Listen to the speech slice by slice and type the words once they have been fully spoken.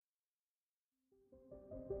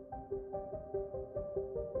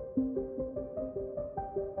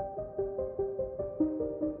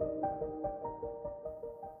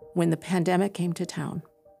When the pandemic came to town.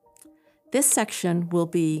 This section will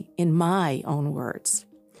be in my own words.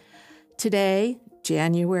 Today,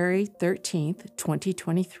 January 13th,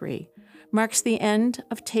 2023, marks the end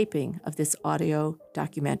of taping of this audio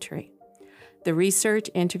documentary. The research,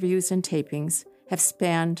 interviews, and tapings have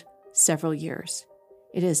spanned several years.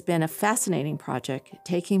 It has been a fascinating project,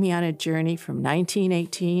 taking me on a journey from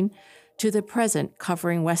 1918 to the present,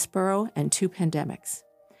 covering Westboro and 2 pandemics.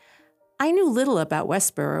 I knew little about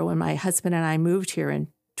Westboro when my husband and I moved here in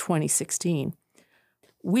 2016.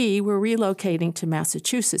 We were relocating to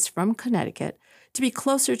Massachusetts from Connecticut to be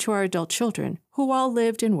closer to our adult children, who all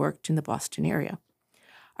lived and worked in the Boston area.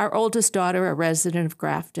 Our oldest daughter, a resident of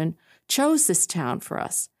Grafton, chose this town for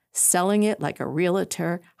us, selling it like a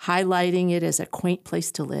realtor, highlighting it as a quaint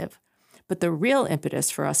place to live. But the real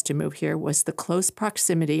impetus for us to move here was the close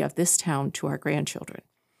proximity of this town to our grandchildren.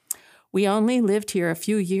 We only lived here a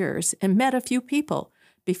few years and met a few people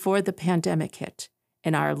before the pandemic hit,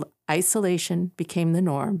 and our isolation became the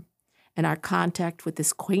norm, and our contact with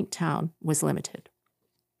this quaint town was limited.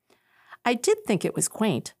 I did think it was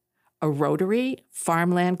quaint, a rotary,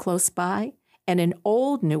 farmland close by, and an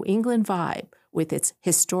old New England vibe with its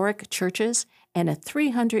historic churches and a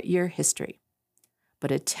 300-year history.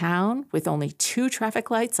 But a town with only 2 traffic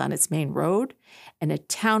lights on its main road, and a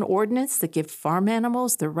town ordinance that gives farm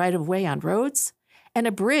animals the right of way on roads, and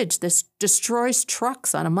a bridge that destroys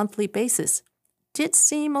trucks on a monthly basis did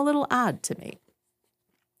seem a little odd to me.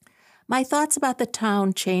 My thoughts about the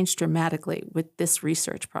town changed dramatically with this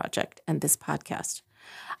research project and this podcast.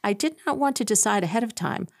 I did not want to decide ahead of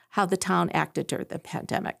time how the town acted during the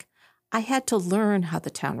pandemic. I had to learn how the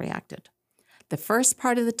town reacted. The first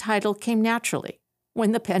part of the title came naturally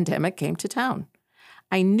when the pandemic came to town.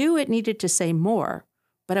 I knew it needed to say more,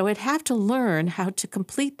 but I would have to learn how to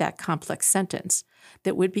complete that complex sentence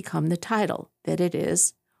that would become the title, that it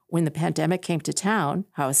is, when the pandemic came to town,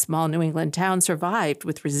 how a small New England town survived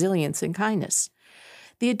with resilience and kindness.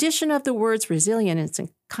 The addition of the words resilience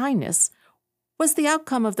and kindness was the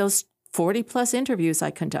outcome of those 40-plus interviews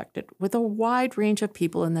I conducted with a wide range of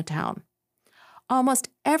people in the town. Almost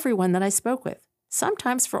everyone that I spoke with,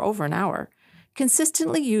 sometimes for over an hour,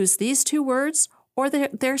 consistently used these 2 words or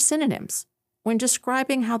their synonyms when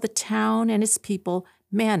describing how the town and its people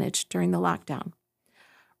managed during the lockdown.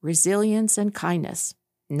 Resilience and kindness.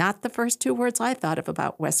 Not the first 2 words I thought of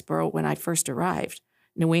about Westboro when I first arrived.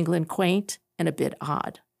 New England quaint and a bit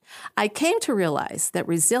odd. I came to realize that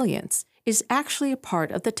resilience is actually a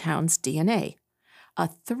part of the town's DNA, a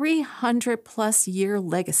 300-plus year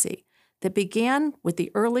legacy that began with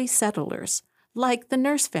the early settlers, like the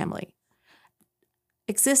Nurse family,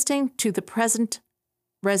 existing to the present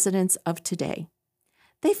residents of today.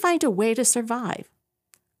 They find a way to survive.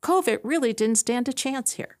 COVID really didn't stand a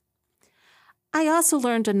chance here. I also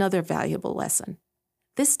learned another valuable lesson.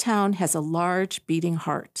 This town has a large beating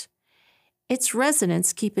heart. Its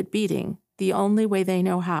residents keep it beating the only way they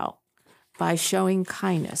know how, by showing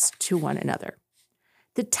kindness to one another.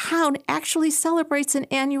 The town actually celebrates an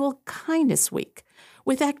annual Kindness Week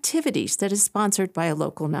with activities that is sponsored by a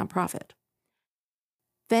local nonprofit.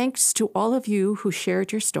 Thanks to all of you who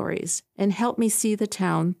shared your stories and helped me see the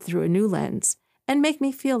town through a new lens and make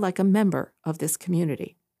me feel like a member of this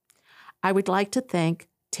community. I would like to thank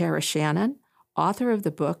Tara Shannon, author of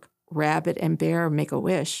the book Rabbit and Bear Make a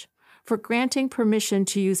Wish, for granting permission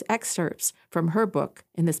to use excerpts from her book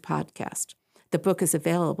in this podcast. The book is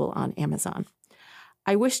available on Amazon.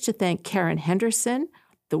 I wish to thank Karen Henderson,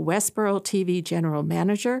 the Westboro TV general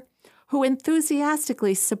manager, who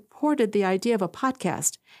enthusiastically supported the idea of a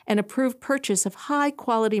podcast and approved purchase of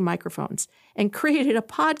high-quality microphones and created a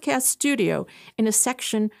podcast studio in a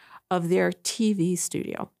section of their TV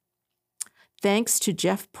studio. Thanks to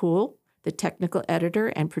Jeff Poole, the technical editor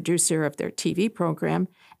and producer of their TV program,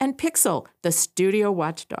 and Pixel, the studio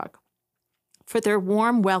watchdog, for their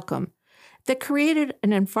warm welcome that created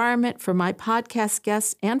an environment for my podcast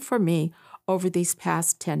guests and for me over these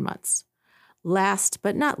past 10 months. Last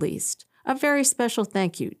but not least, a very special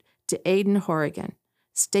thank you to Aidan Horrigan,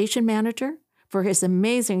 station manager, for his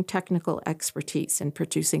amazing technical expertise in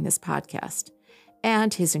producing this podcast,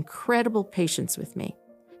 and his incredible patience with me.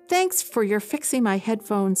 Thanks for your fixing my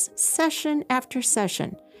headphones session after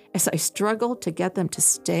session as I struggled to get them to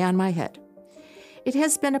stay on my head. It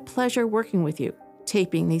has been a pleasure working with you,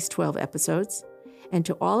 taping these 12 episodes, and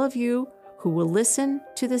to all of you who will listen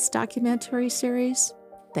to this documentary series,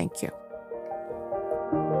 thank you.